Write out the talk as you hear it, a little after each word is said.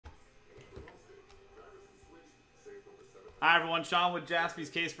Hi everyone, Sean with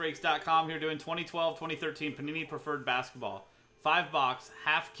JaspysCaseBreaks.com here doing 2012-2013 Panini Preferred Basketball. 5-box,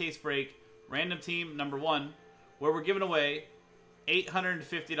 half case break, random team number 1, where we're giving away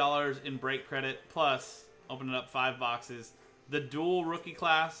 $850 in break credit, plus, opening up 5 boxes, the dual rookie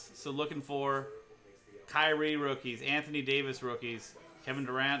class, so looking for Kyrie rookies, Anthony Davis rookies, Kevin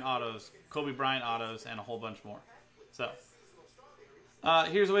Durant autos, Kobe Bryant autos, and a whole bunch more. So,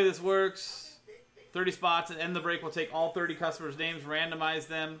 here's the way this works. 30 spots. At the end of the break, we'll take all 30 customers' names, randomize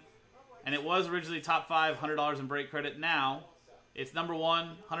them. And it was originally top 5, $100 in break credit. Now, it's number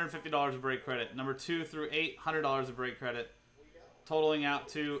 1, $150 in break credit. Number 2 through 8, $100 in break credit. Totaling out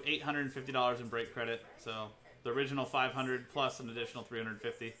to $850 in break credit. So, the original $500 plus an additional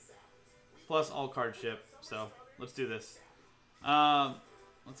 $350. Plus all card ship. So, let's do this.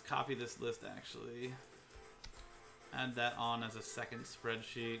 Let's copy this list, actually. Add that on as a second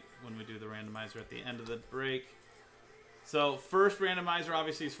spreadsheet when we do the randomizer at the end of the break. So first randomizer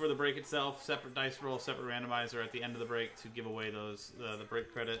obviously is for the break itself. Separate dice roll, separate randomizer at the end of the break to give away those the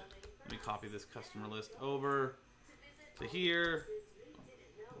break credit. Let me copy this customer list over to here.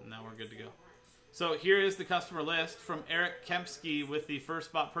 Now we're good to go. So here is the customer list from Eric Kempsky with the first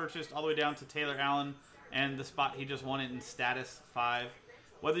spot purchased all the way down to Taylor Allen and the spot he just won it in status 5.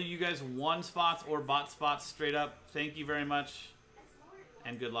 Whether you guys won spots or bought spots straight up, thank you very much,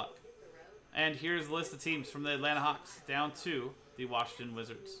 and good luck. And here's the list of teams from the Atlanta Hawks down to the Washington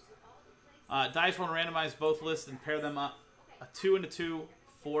Wizards. Dice roll and randomize both lists and pair them up. A 2 and a 2,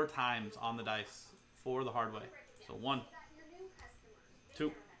 4 times on the dice for the hard way. So 1,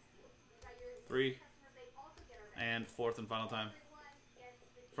 2, 3, and 4th and final time.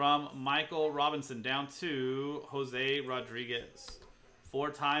 From Michael Robinson down to Jose Rodriguez. 4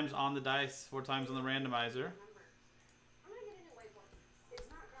 times on the dice, 4 times on the randomizer.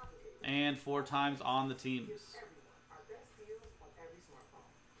 And 4 times on the teams.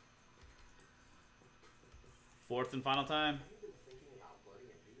 Fourth and final time.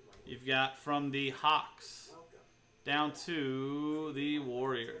 You've got from the Hawks down to the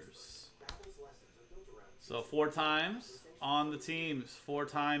Warriors. So 4 times on the teams, 4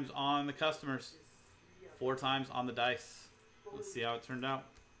 times on the customers, 4 times on the dice. Let's see how it turned out.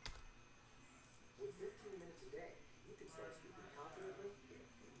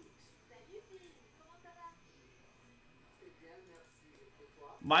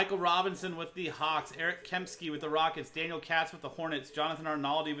 Michael Robinson with the Hawks, Eric Kempsky with the Rockets, Daniel Katz with the Hornets, Jonathan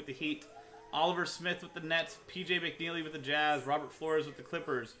Arnaldi with the Heat, Oliver Smith with the Nets, PJ McNeely with the Jazz, Robert Flores with the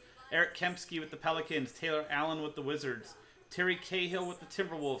Clippers, Eric Kempsky with the Pelicans, Taylor Allen with the Wizards, Terry Cahill with the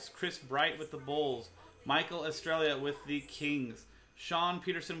Timberwolves, Chris Bright with the Bulls, Michael Estrella with the Kings, Sean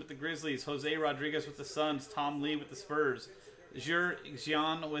Peterson with the Grizzlies, Jose Rodriguez with the Suns, Tom Lee with the Spurs, Zhur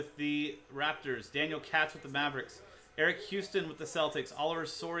Xian with the Raptors, Daniel Katz with the Mavericks, Eric Houston with the Celtics, Oliver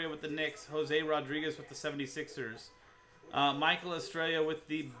Soria with the Knicks, Jose Rodriguez with the 76ers, Michael Estrella with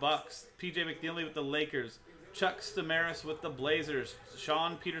the Bucks, PJ McNeely with the Lakers, Chuck Stamaris with the Blazers,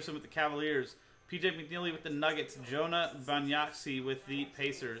 Sean Peterson with the Cavaliers, PJ McNeely with the Nuggets, Jonah Banyaksi with the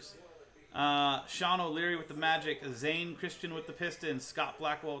Pacers, Sean O'Leary with the Magic, Zane Christian with the Pistons, Scott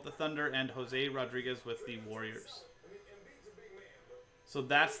Blackwell with the Thunder, and Jose Rodriguez with the Warriors. So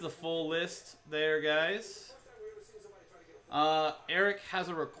that's the full list there, guys. Eric has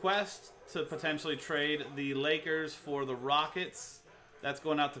a request to potentially trade the Lakers for the Rockets. That's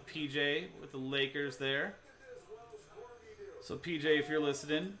going out to PJ with the Lakers there. So PJ, if you're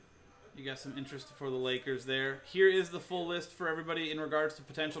listening, you got some interest for the Lakers there. Here is the full list for everybody in regards to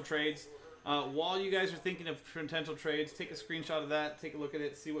potential trades. While you guys are thinking of potential trades, take a screenshot of that, take a look at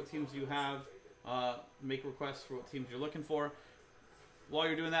it, see what teams you have, make requests for what teams you're looking for. While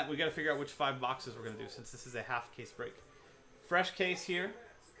you're doing that, we got to figure out which 5 boxes we're going to do since this is a half case break. Fresh case here.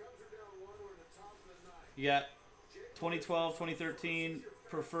 You got 2012, 2013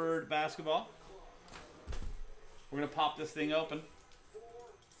 preferred basketball. We're going to pop this thing open.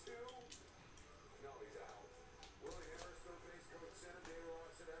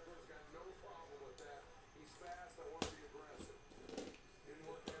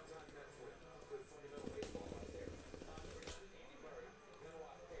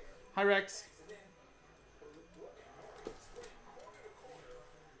 Hi, Rex.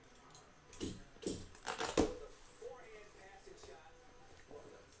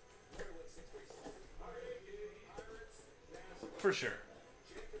 For sure.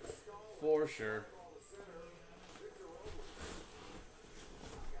 For sure.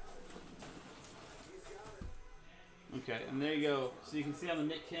 Okay, and there you go. So you can see on the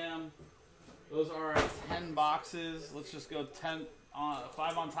Nick Cam, those are 10 boxes. Let's just go 10 on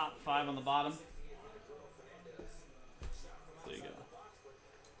 5 on top, 5 on the bottom.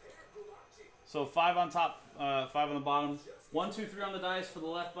 So 5 on top, 5 on the bottom. 1, 2, 3 on the dice for the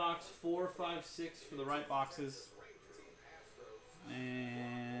left box. 4, 5, 6 for the right boxes.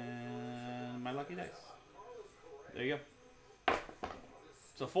 And my lucky dice. There you go.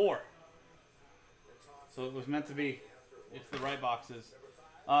 So 4. So it was meant to be. It's the right boxes.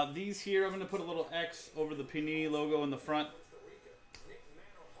 These here, I'm going to put a little X over the Panini logo in the front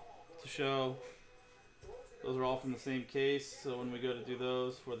to show those are all from the same case. So when we go to do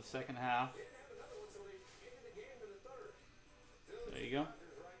those for the second half, there you go.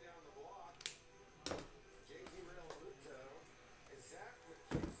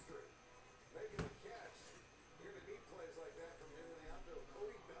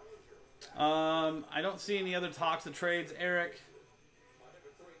 I don't see any other talks of trades, Eric.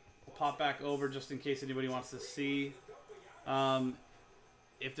 I'll pop back over just in case anybody wants to see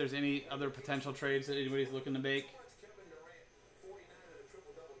if there's any other potential trades that anybody's looking to make.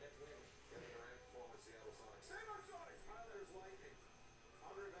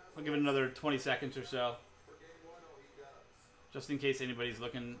 I'll give it another 20 seconds or so, just in case anybody's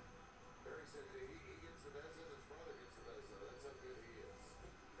looking.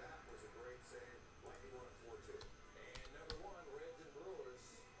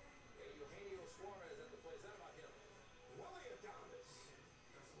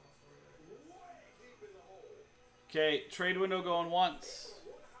 Okay, trade window going once.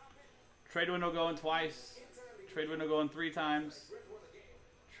 Trade window going twice. Trade window going 3 times.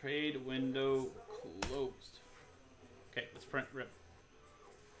 Trade window closed. Okay, let's print rip.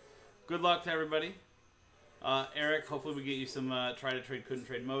 Good luck to everybody. Eric, hopefully we get you some try to trade, couldn't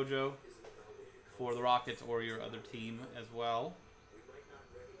trade mojo for the Rockets or your other team as well.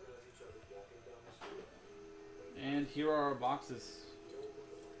 And here are our boxes.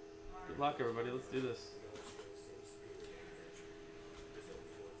 Good luck, everybody. Let's do this.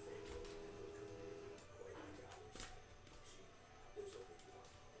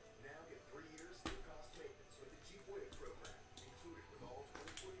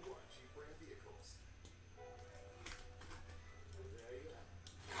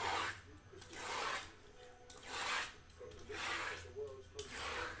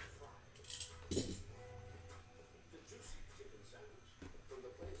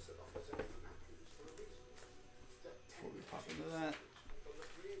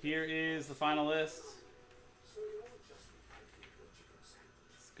 Here is the final list.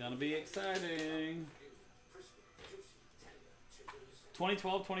 It's gonna be exciting.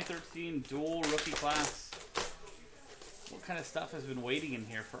 2012-2013 dual rookie class. What kind of stuff has been waiting in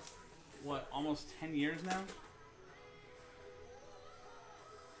here for, what, almost 10 years now?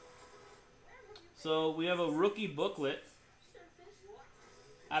 So we have a rookie booklet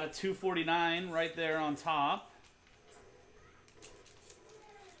out of 249 right there on top.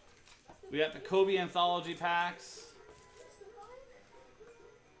 We got the Kobe Anthology packs.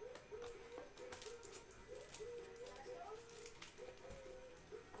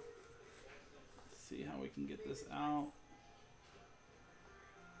 Let's see how we can get this out.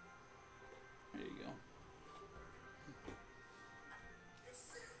 There you go.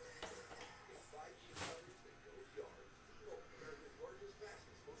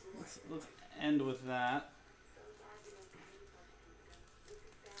 Let's end with that.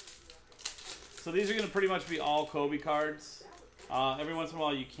 So these are going to pretty much be all Kobe cards. Every once in a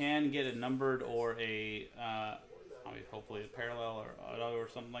while you can get a numbered or a, I mean, hopefully a parallel or auto or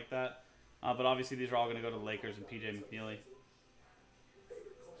something like that. But obviously these are all going to go to the Lakers and PJ McNeely.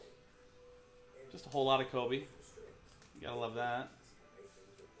 Just a whole lot of Kobe. You gotta love that.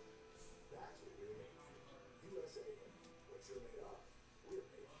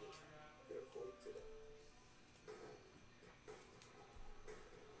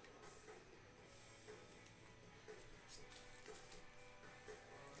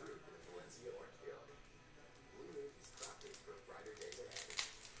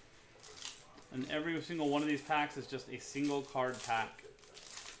 And every single one of these packs is just a single card pack.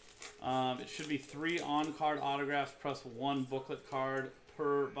 It should be 3 on-card autographs plus 1 booklet card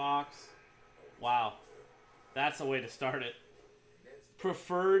per box. Wow. That's the way to start it.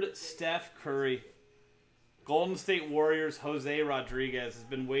 Preferred Steph Curry. Golden State Warriors Jose Rodriguez has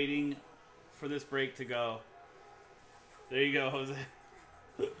been waiting for this break to go. There you go, Jose.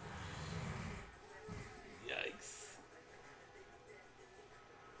 Yikes.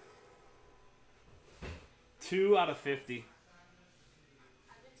 2 out of 50.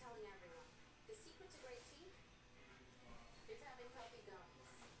 I've been telling everyone, the secret to great teeth is having healthy gums.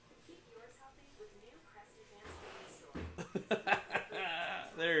 Keep yours healthy with new Crest Advanced Gum Store.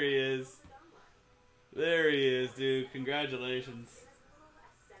 There he is. There he is, dude. Congratulations.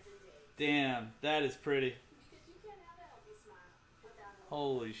 Damn, that is pretty. Because you can't have a healthy smile without a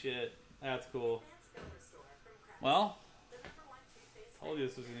Holy shit. That's cool. advanced filler store from Crest. Well, The #1 toothpaste told you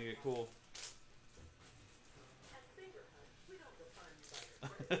this was gonna get cool. at Fingerhut. We don't define you by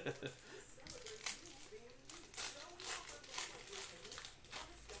your credit. We celebrate you being you. So we offer manual repayment on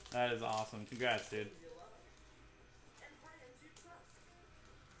the stuff That is awesome. Congrats, dude. you love and brands you trust.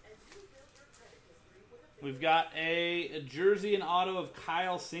 And you build your credit history with a We've got a jersey and auto of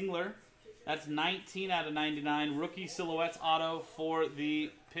Kyle Singler. That's 19 out of 99. Rookie silhouettes auto for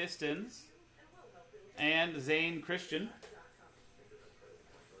the Pistons. And Zane Christian.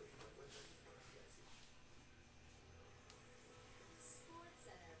 Sports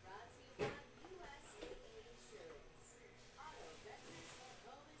Center brought to you by USAA Insurance. Auto Veterans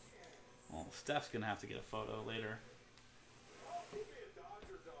Home Insurance. Well, Steph's going to have to get a photo later.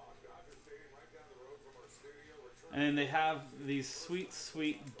 And then they have these sweet,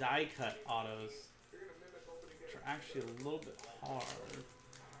 sweet die cut autos, which are actually a little bit hard.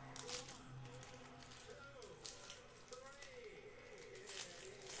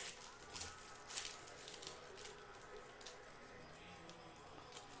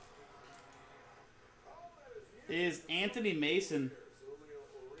 Is Anthony Mason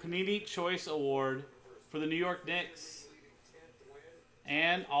Panini Choice Award for the New York Knicks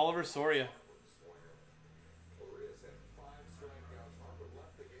and Oliver Soria.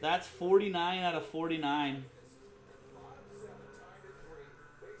 That's 49 out of 49.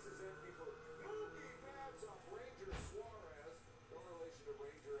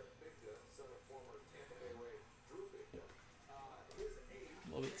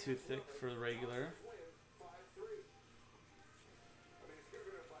 A little bit too thick for the regular.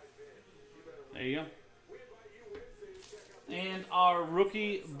 There you go. And our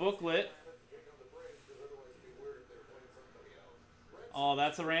rookie booklet. Oh,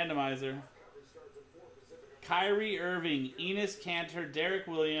 that's a randomizer. Kyrie Irving, Enes Kanter, Derek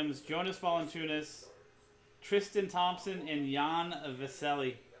Williams, Jonas Valanciunas, Tristan Thompson, and Jan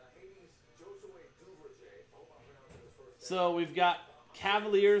Vesely. So we've got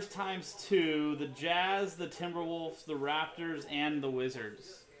Cavaliers ×2, the Jazz, the Timberwolves, the Raptors, and the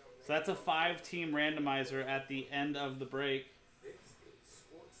Wizards. So that's a 5-team randomizer at the end of the break.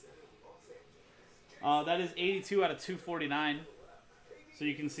 That is 82 out of 249. So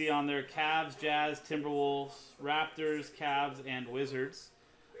you can see on there Cavs, Jazz, Timberwolves, Raptors, Cavs, and Wizards.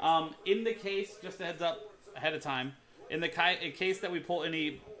 In the case, just a heads up ahead of time, in the case that we pull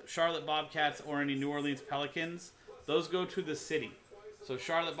any Charlotte Bobcats or any New Orleans Pelicans, those go to the city. So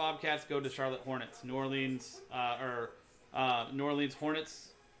Charlotte Bobcats go to Charlotte Hornets. New Orleans Hornets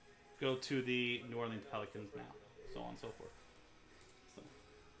go to the New Orleans Pelicans now. So on and so forth. So,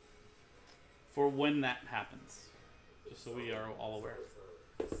 for when that happens. Just so we are all aware.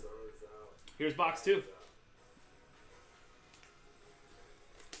 Here's box 2.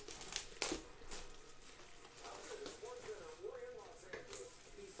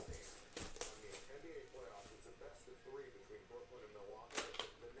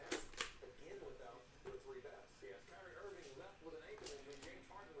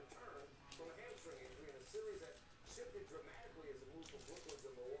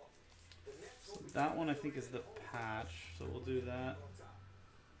 That one I think is the patch, so we'll do that.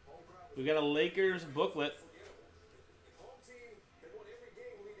 We got a Lakers booklet.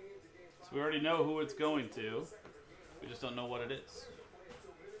 So we already know who it's going to. We just don't know what it is.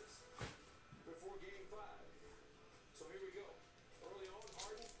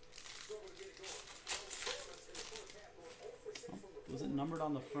 Was it numbered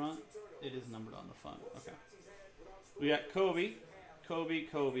on the front? It is numbered on the front. Okay. We got Kobe, Kobe,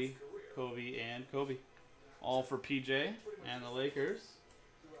 Kobe, Kobe, and Kobe. All for PJ and the Lakers.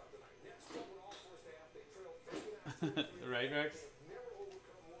 Right, Rex?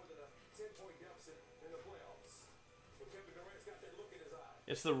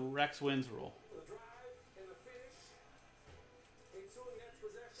 It's the Rex wins rule.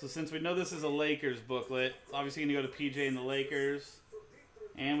 So since we know this is a Lakers booklet, it's obviously going to go to PJ and the Lakers.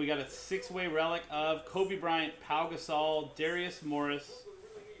 And we got a 6-way relic of Kobe Bryant, Pau Gasol, Darius Morris,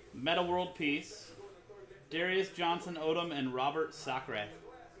 Meta World Peace, Darius Johnson Odom, and Robert Sacre.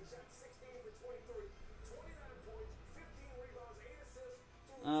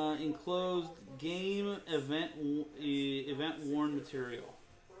 Enclosed game event worn material.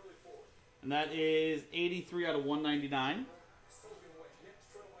 And that is 83 out of 199.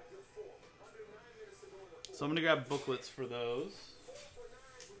 So I'm going to grab booklets for those.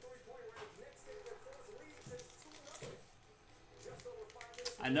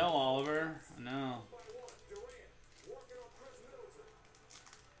 I know, Oliver. I know.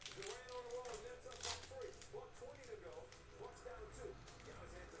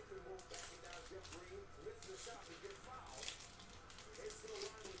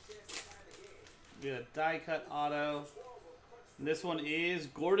 We got a die cut auto. And this one is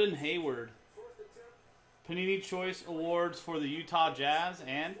Gordon Hayward. Panini Choice Awards for the Utah Jazz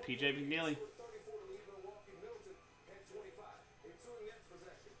and PJ McNeely.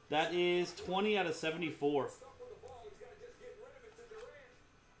 That is 20 out of 74.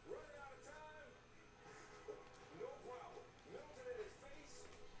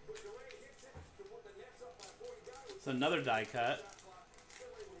 It's another die cut.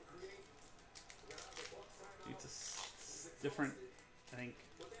 It's a different, I think,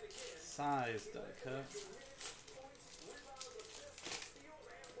 size die cut.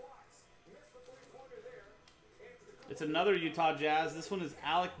 It's another Utah Jazz. This one is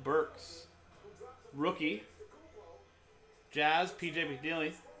Alec Burks. Rookie. Jazz, PJ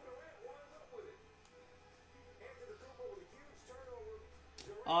McNeely.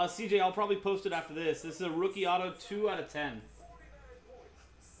 CJ, I'll probably post it after this. This is a rookie auto, 2 out of 10.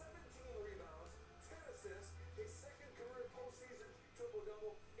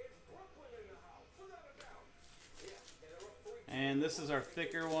 And this is our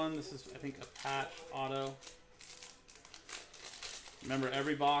thicker one. This is, I think, a patch auto. Remember,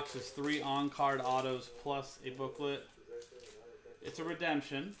 every box is 3 on-card autos plus a booklet. It's a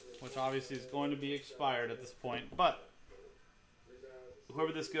redemption, which obviously is going to be expired at this point. But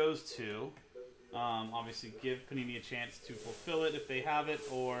whoever this goes to, obviously give Panini a chance to fulfill it if they have it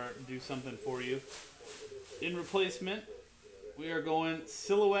or do something for you. In replacement, we are going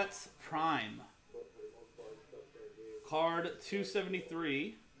Silhouettes Prime. Card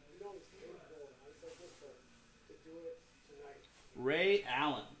 273. Ray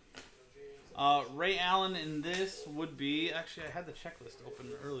Allen. Ray Allen in this would be... Actually, I had the checklist open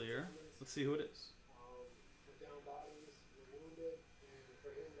earlier. Let's see who it is.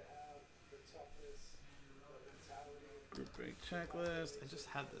 Group break checklist. I just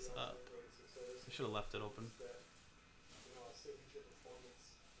had this up. I should have left it open.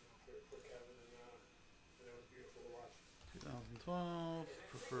 2012,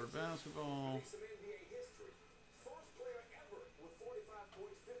 preferred basketball.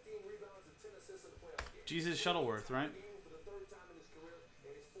 Jesus Shuttleworth, right?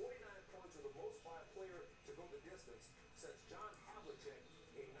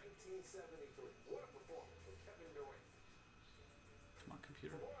 Come on,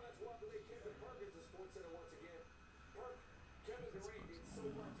 computer.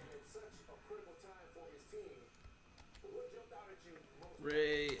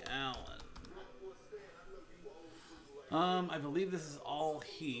 Ray Allen. I believe this is all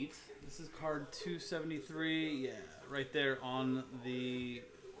Heat. This is card 273. Yeah, right there on the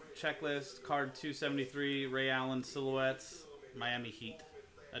checklist. Card 273, Ray Allen Silhouettes, Miami Heat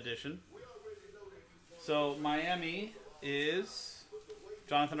edition. So Miami is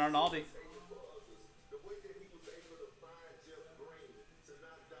Jonathan Arnaldi.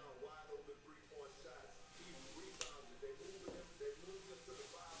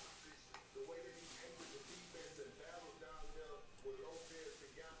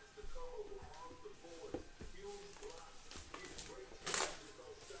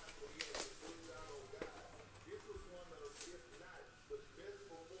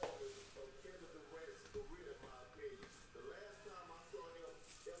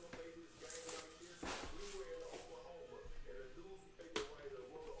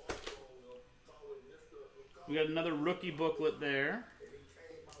 We got another rookie booklet there.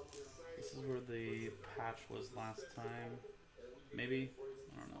 This is where the patch was last time. Maybe?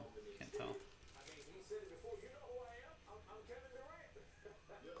 I don't know. Can't tell.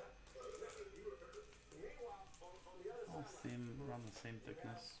 All same, around the same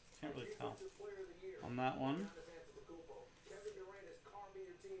thickness. Can't really tell on that one.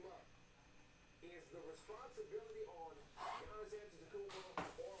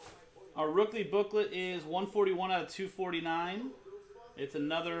 Our rookie booklet is 141 out of 249. It's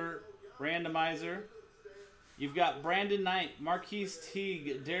another randomizer. You've got Brandon Knight, Marquise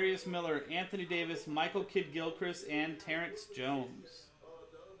Teague, Darius Miller, Anthony Davis, Michael Kidd-Gilchrist, and Terrence Jones.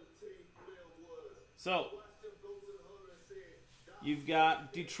 So, you've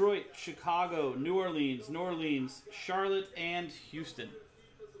got Detroit, Chicago, New Orleans, Charlotte, and Houston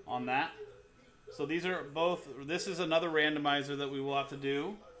on that. So these are both, this is another randomizer that we will have to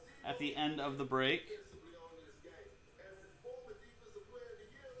do at the end of the break.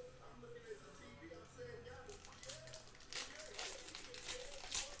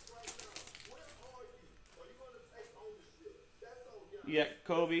 Yeah,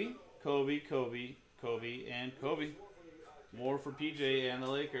 Kobe, and Kobe. More for PJ and the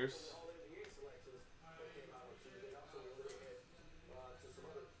Lakers.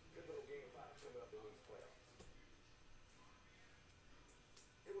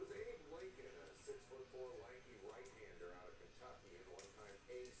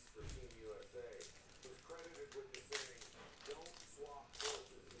 for Team USA, was credited with the saying, "Don't swap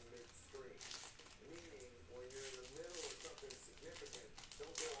forces in midstream." Meaning, when you're in the middle of something significant,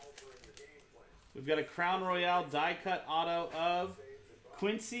 don't go altering your game plan. We've got a Crown Royale die cut auto of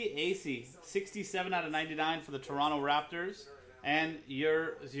Quincy Acey, 67 out of 99 for the Toronto Raptors, and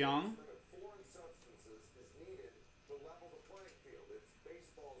Yer Xiong. Foreign substances is needed to level the playing field. It's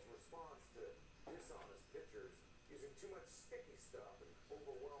baseball's response to dishonest pitchers using too much sticky stuff and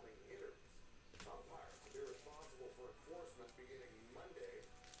overwhelming hitters. Umpires will be responsible for enforcement beginning Monday.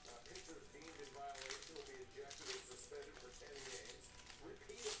 Pitchers deemed in violation will be ejected and suspended for 10 games.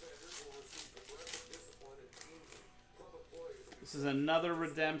 Repeat offenders will receive progressive discipline, and teams and club employees will be... This is another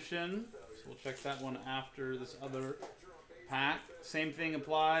redemption, so we'll check that one after this other pack. Same thing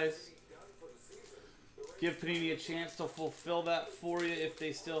applies. Give Panini a chance to fulfill that for you if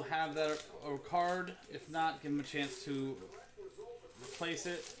they still have that card. If not, give them a chance to replace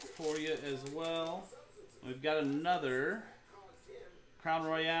it for you as well. We've got another Crown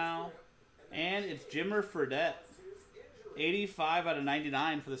Royale, and it's Jimmer Fredette, 85 out of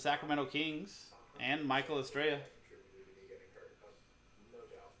 99 for the Sacramento Kings, and Michael Estrella.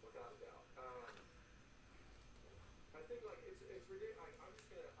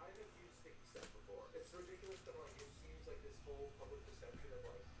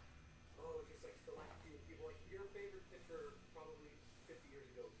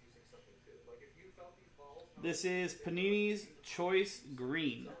 This is Panini's Choice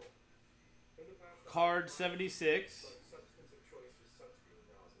Green. Card 76.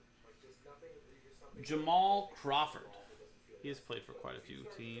 Jamal Crawford. He has played for quite a few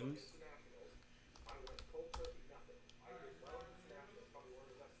teams.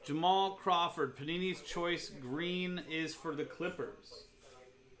 Jamal Crawford, Panini's Choice Green is for the Clippers.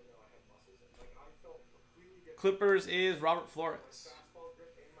 Clippers is Robert Flores.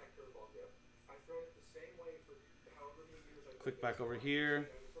 Click back over here.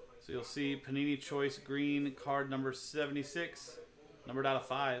 So you'll see Panini Choice Green, card number 76, numbered out of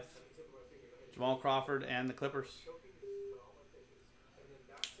 5. Jamal Crawford and the Clippers.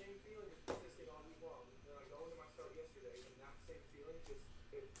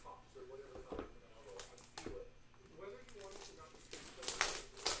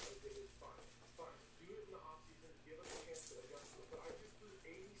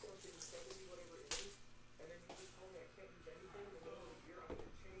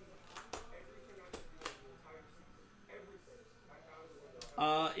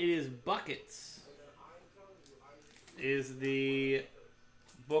 It is Buckets. Is the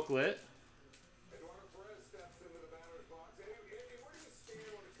booklet. Eduardo Perez steps into the batter's box. Andy, where do you stand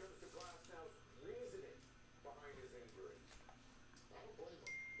when it comes to Glasnow's reasoning behind his injury? I don't blame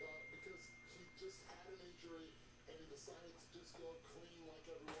him because he just had an injury and he decided to just go clean like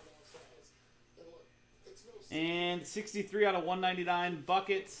everyone else has. And look, it's no And 63 out of 199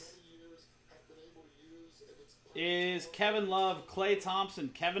 Buckets is Kevin Love, Klay Thompson,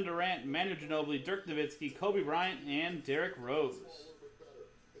 Kevin Durant, Manu Ginobili, Dirk Nowitzki, Kobe Bryant, and Derrick Rose.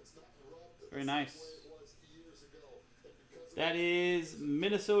 Very nice. That is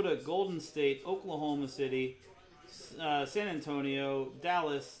Minnesota, Golden State, Oklahoma City, San Antonio,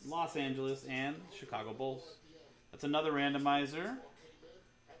 Dallas, Los Angeles, and Chicago Bulls. That's another randomizer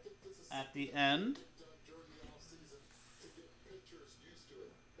at the end.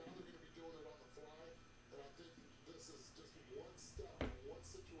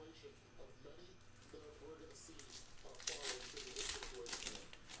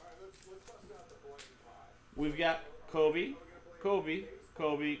 We've got Kobe, Kobe,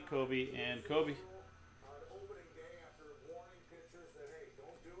 Kobe, Kobe, and Kobe. Opening day after warning pitchers that, hey,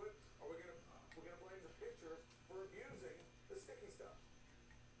 don't do it, or we're gonna blame the pitchers for abusing the sticky stuff.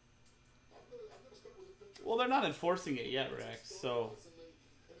 Well, they're not enforcing it yet, Rex, so...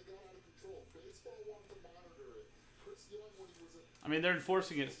 I mean, they're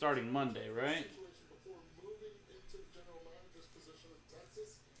enforcing it starting Monday, right?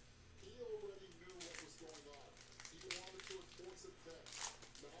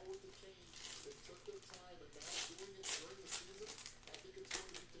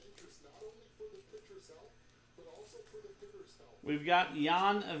 We've got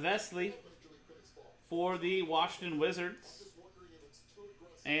Jan Vesely for the Washington Wizards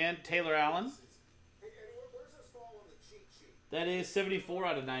and Taylor Allen. That is 74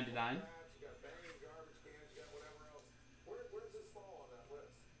 out of 99.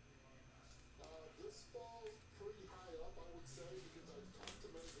 This falls pretty high up, I would say, because I've talked to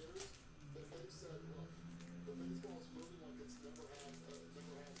many hitters that they've said, look, the baseball's moving like it's never has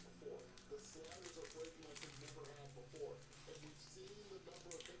before. The sliders are breaking like they never have before. And we've seen the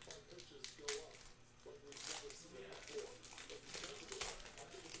number of hit by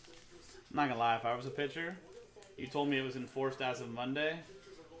I'm not gonna lie, if I was a pitcher, you told me it was enforced as of Monday.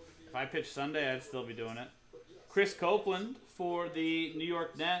 If I pitched Sunday, I'd still be doing it. Chris Copeland for the New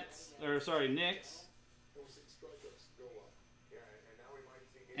York Knicks.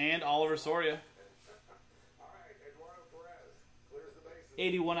 And Oliver Soria.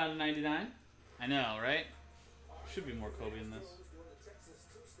 81 out of 99. I know, right? Should be more Kobe in this.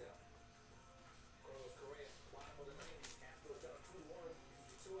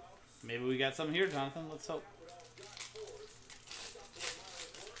 Maybe we got something here, Jonathan. Let's hope.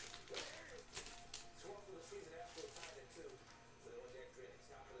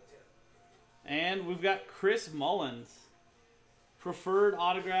 And we've got Chris Mullins. Preferred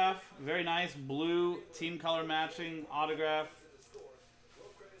autograph. Very nice blue team color matching autograph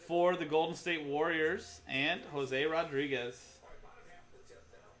for the Golden State Warriors and Jose Rodriguez.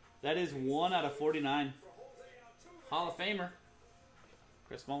 That is 1 out of 49. Hall of Famer,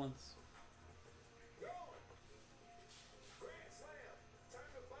 Chris Mullins.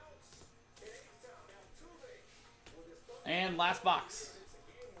 And last box.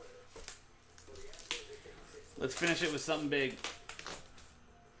 Let's finish it with something big.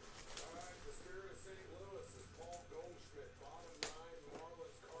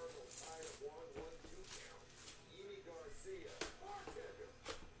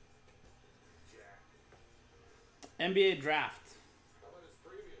 NBA draft. How about his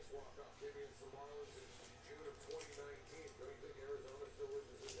previous walk-off game against the Marlins in June of 2019? Don't you think Arizona still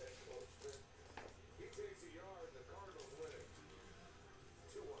wishes his head coach Smith? He takes a yard and the Cardinals win it.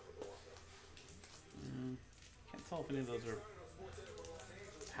 2-1 with the walk-off. Can't tell if any of those are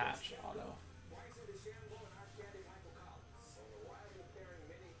patch auto.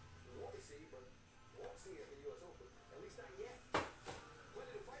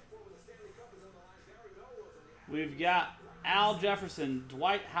 We've got Al Jefferson,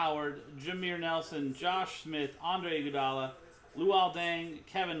 Dwight Howard, Jameer Nelson, Josh Smith, Andre Iguodala, Luol Deng,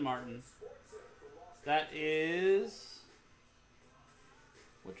 Kevin Martin. That is...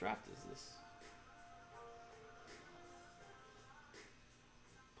 What draft is this?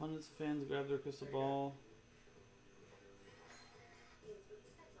 Pundits, fans grab their crystal ball.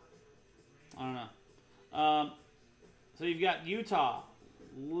 I don't know. So you've got Utah,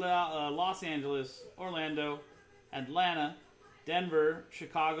 Los Angeles, Orlando, Atlanta, Denver,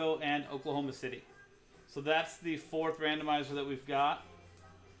 Chicago, and Oklahoma City. So that's the fourth randomizer that we've got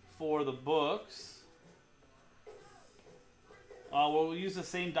for the books. We'll use the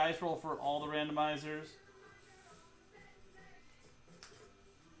same dice roll for all the randomizers.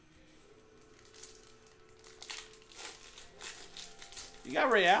 You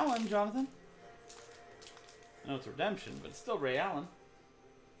got Ray Allen, Jonathan. I know it's redemption, but it's still Ray Allen.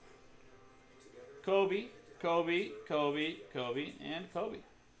 Kobe, Kobe, Kobe, Kobe, and Kobe.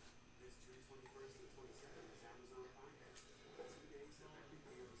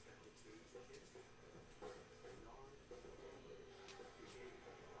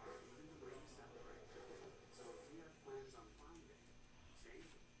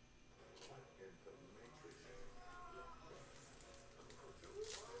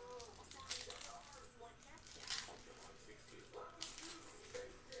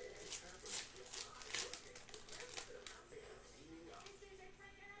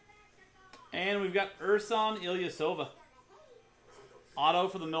 And we've got Ersan Ilyasova. Auto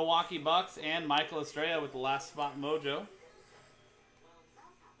for the Milwaukee Bucks and Michael Estrella with the last spot mojo.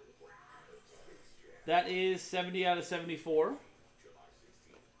 That is 70 out of 74.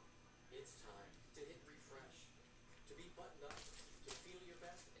 It's time to hit refresh. To be buttoned up, to feel your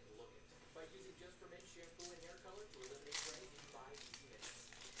best and look it. By using Just for Men shampoo and hair color to eliminate gray in 5 easy minutes.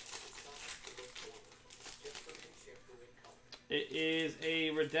 It's time to look forward. Just for Men shampoo and color. It is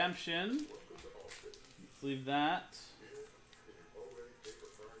a redemption. Let's leave that.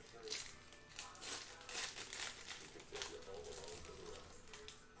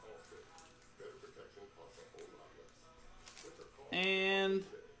 And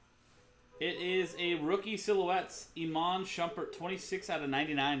it is a rookie silhouettes. Iman Shumpert, 26 out of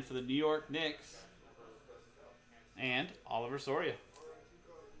 99 for the New York Knicks. And Oliver Soria.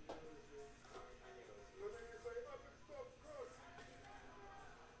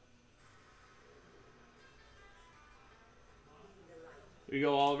 Here you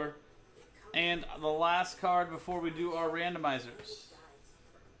go, Oliver. And the last card before we do our randomizers.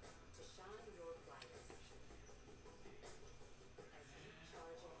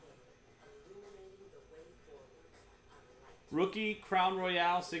 Rookie Crown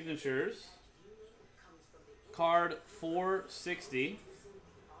Royale signatures. Card 460.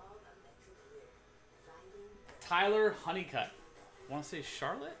 Tyler Honeycutt. Want to say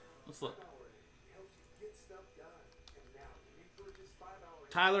Charlotte? Let's look. Helps you get stuff done. And now, when you purchase $5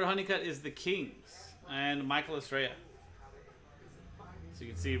 Tyler Honeycutt is the Kings. And Michael Estrella. So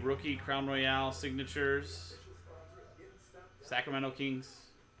you can see rookie, Crown Royale, signatures. Sacramento Kings.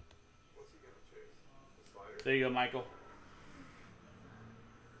 what's he going to chase? The spider? There you go, Michael.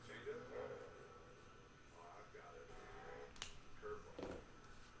 Change it? Oh, I've got it. Curveball.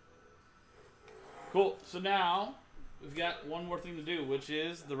 Cool. So now we've got one more thing to do, which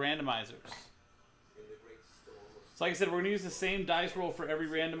is the randomizers. So like I said, we're going to use the same dice roll for every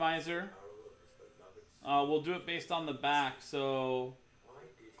randomizer. We'll do it based on the back. So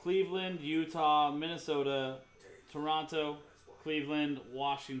Cleveland, Utah, Minnesota, Toronto, Cleveland,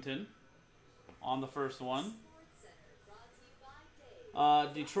 Washington on the first one.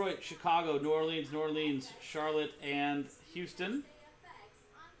 Detroit, Chicago, New Orleans, Charlotte, and Houston.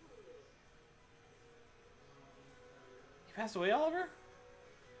 He passed away, Oliver?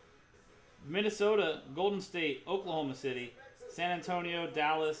 Minnesota, Golden State, Oklahoma City, San Antonio,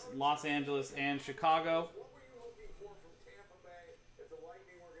 Dallas, Los Angeles, and Chicago.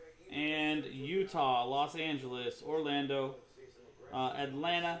 And Utah, Los Angeles, Orlando,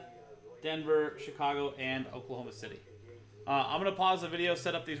 Atlanta, Denver, Chicago, and Oklahoma City. I'm going to pause the video,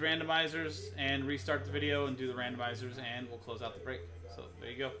 set up these randomizers, and restart the video and do the randomizers, and we'll close out the break. So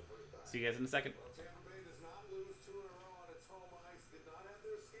there you go. See you guys in a second.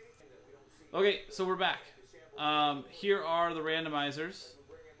 Okay, so we're back. Here are the randomizers.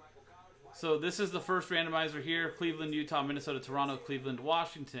 So this is the first randomizer here. Cleveland, Utah, Minnesota, Toronto, Cleveland,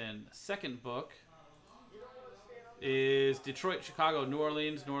 Washington. Second book is Detroit, Chicago, New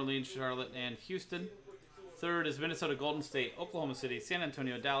Orleans, Charlotte, and Houston. Third is Minnesota, Golden State, Oklahoma City, San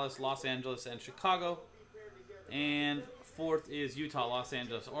Antonio, Dallas, Los Angeles, and Chicago. And fourth is Utah, Los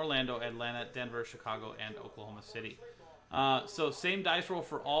Angeles, Orlando, Atlanta, Denver, Chicago, and Oklahoma City. So same dice roll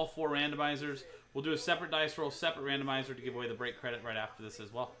for all four randomizers. We'll do a separate dice roll, separate randomizer to give away the break credit right after this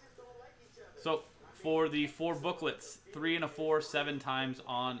as well. So for the 4 booklets, 3 and a 4, 7 times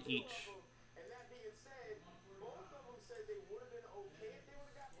on each. And that being said, both of them said they would have been okay if they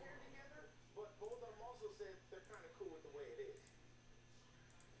would have got paired together, but both of them also said they're kind of cool with the way it is.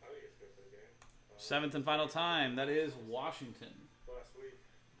 I think it's good for the game. 7th and final time, that is Washington. Last week,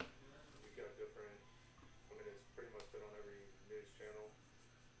 we got different. I mean, it's pretty much been on every news channel.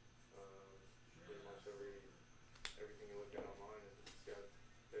 Pretty much everything you look at online, it's got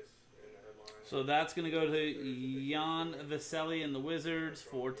this in the headline. So that's going to go to Jan Vesely and the Wizards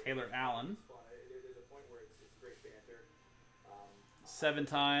for Taylor Allen. There's a point where it's great banter. 7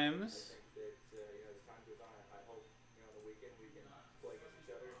 times. I think that as time goes on, I hope on the weekend we can play against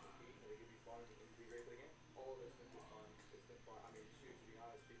each other and compete, and it can be fun and it can be great for the game. All of it's been fun. It's been fun. I mean, shoot, to be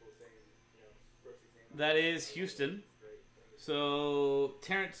honest, people saying Brooksy's name. That is Houston. So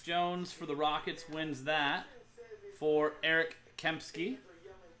Terrence Jones for the Rockets wins that for Eric Kempsky. Are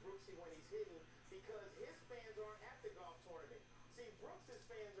yelling Brooksy when he's hitting because his fans aren't at the golf tournament. See, Brooks's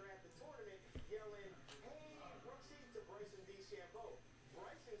fans are at the tournament yelling, "Hey, Brooksy," to Bryson DeChambeau.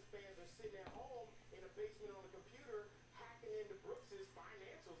 Bryson's fans are sitting at home in a basement on a computer hacking into Brooks's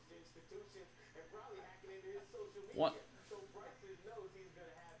financial institutions and probably hacking into his social media. What? So Bryson knows he's going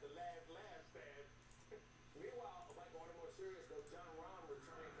to have the last fan. Meanwhile, like on a more serious note, John Rahm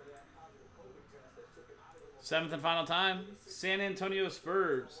returning for that positive COVID test that took him out of the 7th and final time, San Antonio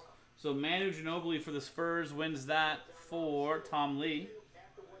Spurs. So Manu Ginobili for the Spurs wins that for Tom Lee.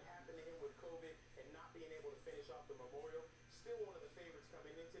 After what happened to him with COVID and not being able to finish off the Memorial, still one of the favorites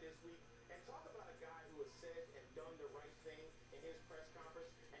coming into this week. And talk about a guy who has said and done the right thing in his press conference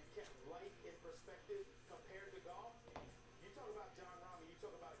and kept life in perspective compared to golf. You talk about John Rahm, you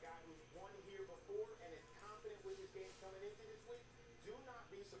talk about a guy who's won here before and is confident with his game coming into this week. Do not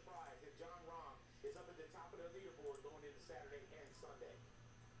be surprised if John Rahm is up at the top of the leaderboard going into Saturday and Sunday.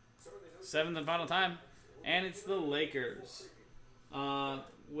 7th and final time. And it's the Lakers.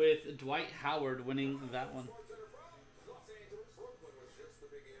 With Dwight Howard winning that one.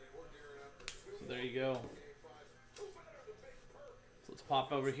 So there you go. So let's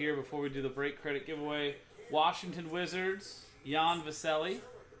pop over here before we do the break credit giveaway. Washington Wizards, Jan Vesely.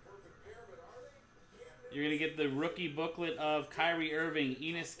 You're going to get the rookie booklet of Kyrie Irving,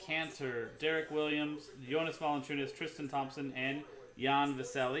 Enes Kanter, Derek Williams, Jonas Valanciunas, Tristan Thompson, and Jan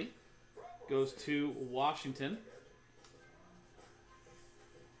Vesely. Goes to Washington.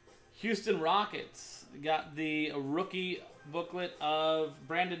 Houston Rockets got the rookie booklet of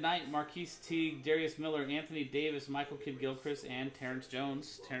Brandon Knight, Marquise Teague, Darius Miller, Anthony Davis, Michael Kidd-Gilchrist, and Terrence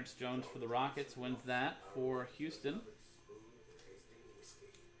Jones. Terrence Jones for the Rockets wins that for Houston.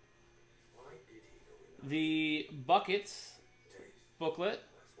 The Buckets booklet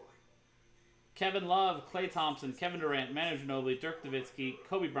Kevin Love, Klay Thompson, Kevin Durant, Manu Ginobili, Dirk Nowitzki,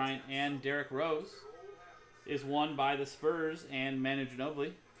 Kobe Bryant, and Derrick Rose is won by the Spurs and Manu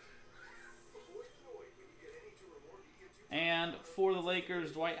Ginobili. And for the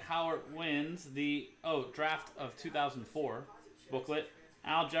Lakers, Dwight Howard wins the draft of 2004 booklet.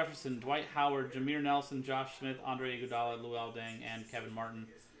 Al Jefferson, Dwight Howard, Jameer Nelson, Josh Smith, Andre Iguodala, Luol Deng, and Kevin Martin.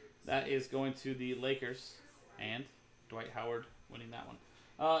 That is going to the Lakers, and Dwight Howard winning that one.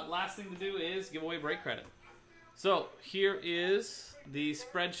 Last thing to do is give away break credit. So here is the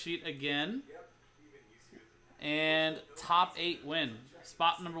spreadsheet again. And top 8 win.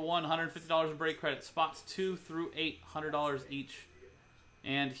 Spot number 1, $150 in break credit. Spots 2 through 8, $100 each.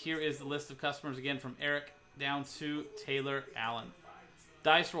 And here is the list of customers again from Eric down to Taylor Allen.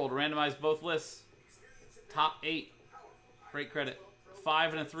 Dice roll to randomize both lists. Top 8 break credit.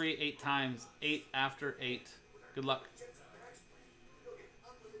 5 and a 3, 8 times. 8 after 8. Good luck.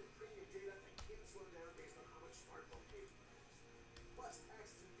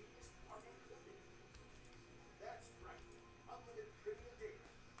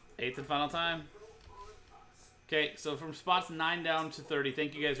 Eighth and final time. Okay, so from spots 9 down to 30,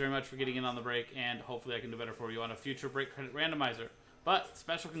 thank you guys very much for getting in on the break, and hopefully I can do better for you on a future break credit randomizer. But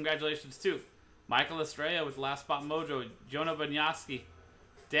special congratulations to Michael Estrella with the last spot mojo, Jonah Banyaski,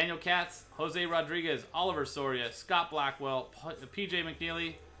 Daniel Katz, Jose Rodriguez, Oliver Soria, Scott Blackwell, PJ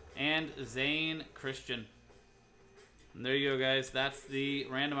McNeely, and Zane Christian. And there you go, guys. That's the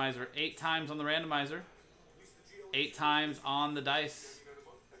randomizer. 8 times on the randomizer. 8 times on the dice.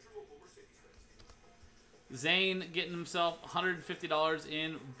 Zane getting himself $150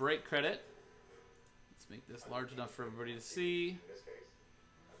 in break credit. Let's make this large enough for everybody to see.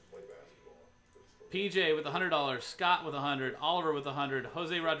 PJ with $100, Scott with $100, Oliver with $100,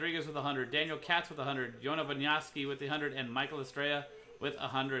 Jose Rodriguez with $100, Daniel Katz with $100, Jonah Banyaski with $100, and Michael Estrella with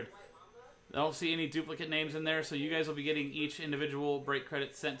 $100. I don't see any duplicate names in there, so you guys will be getting each individual break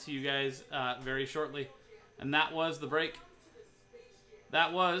credit sent to you guys very shortly. And that was the break.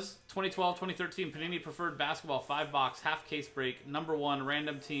 That was 2012-2013 Panini Preferred Basketball 5-box half case break, number 1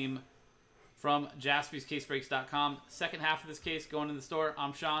 random team from JaspysCaseBreaks.com. Second half of this case going in the store.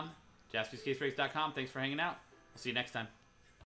 I'm Sean, JaspysCaseBreaks.com. Thanks for hanging out. We'll see you next time.